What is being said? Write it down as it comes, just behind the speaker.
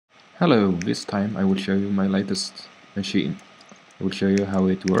Hello, this time I will show you my latest machine. I will show you how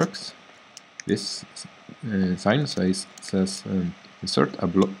it works. This sign says insert a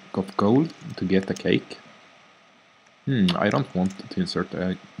block of gold to get a cake. I don't want to insert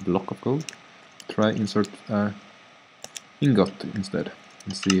a block of gold. Try insert a ingot instead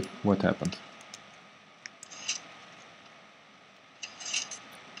and see what happens.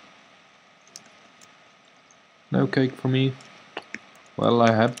 No cake for me. Well,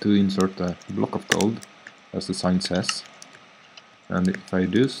 I have to insert a block of gold, as the sign says, and if I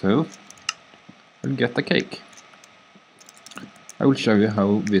do so, I'll get a cake. I will show you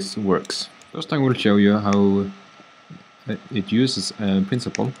how this works. First I will show you how it uses a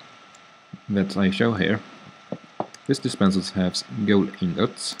principle that I show here. This dispenser has gold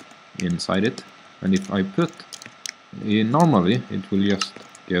ingots inside it, and if I put, normally it will just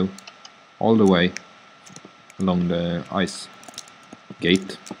go all the way along the ice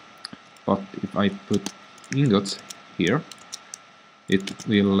gate, but if I put ingots here, it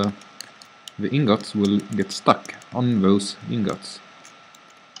will the ingots will get stuck on those ingots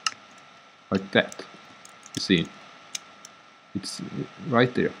like that. You see, it's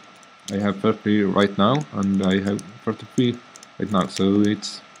right there. I have 30 right now and I have 33 right now, so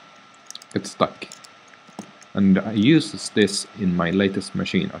it's stuck, and I use this in my latest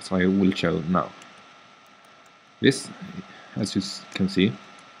machine, as I will show now. This, as you can see,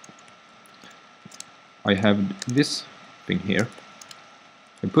 I have this thing here.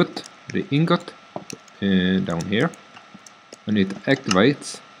 I put the ingot down here, and it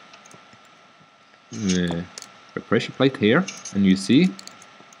activates the pressure plate here, and you see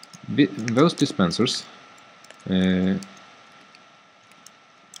those dispensers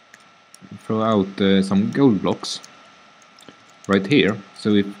throw out some gold blocks right here.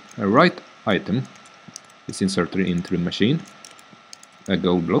 So if a right item is inserted into the machine, a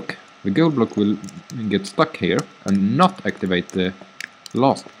gold block, the gold block will get stuck here and not activate the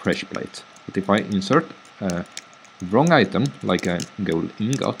last pressure plate. But if I insert a wrong item, like a gold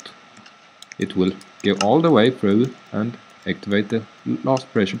ingot, it will go all the way through and activate the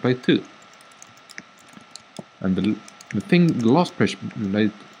last pressure plate too. And the thing the last pressure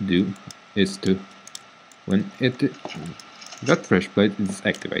plate do is to, when that pressure plate is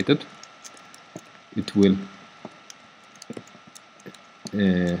activated, it will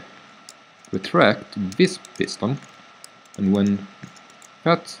retract this piston, and when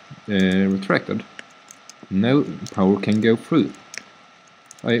that's retracted, no power can go through.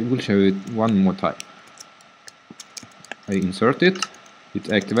 I will show it one more time. I insert it, it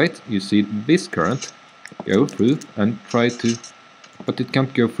activates, you see this current go through and try to, but it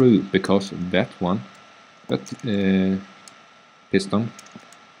can't go through because that piston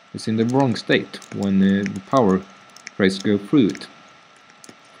is in the wrong state when the power tries to go through it.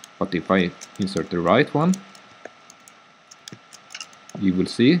 But if I insert the right one, you will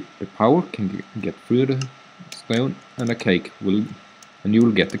see the power can get through the stone, and you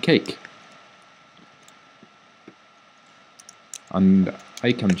will get the cake. And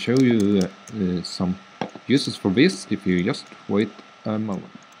I can show you some uses for this if you just wait a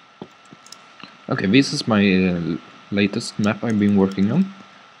moment. Okay, this is my latest map I've been working on.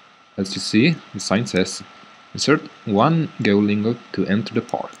 As you see, the sign says insert one gold ingot to enter the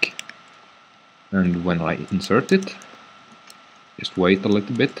park. And when I insert it, just wait a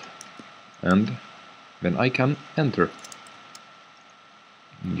little bit, and then I can enter.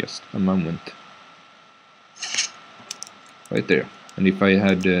 In just a moment. Right there. And if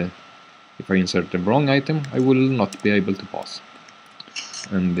I insert the wrong item, I will not be able to pass.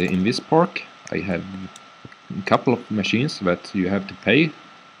 And in this park, I have a couple of machines that you have to pay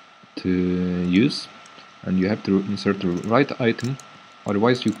to use, and you have to insert the right item,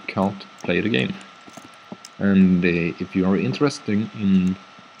 otherwise you can't play the game. And if you are interested in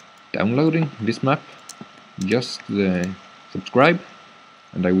downloading this map, just subscribe,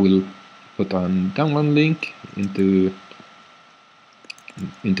 and I will put a download link into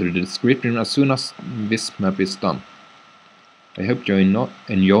the description as soon as this map is done. I hope you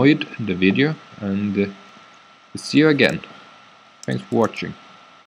enjoyed the video, and see you again. Thanks for watching.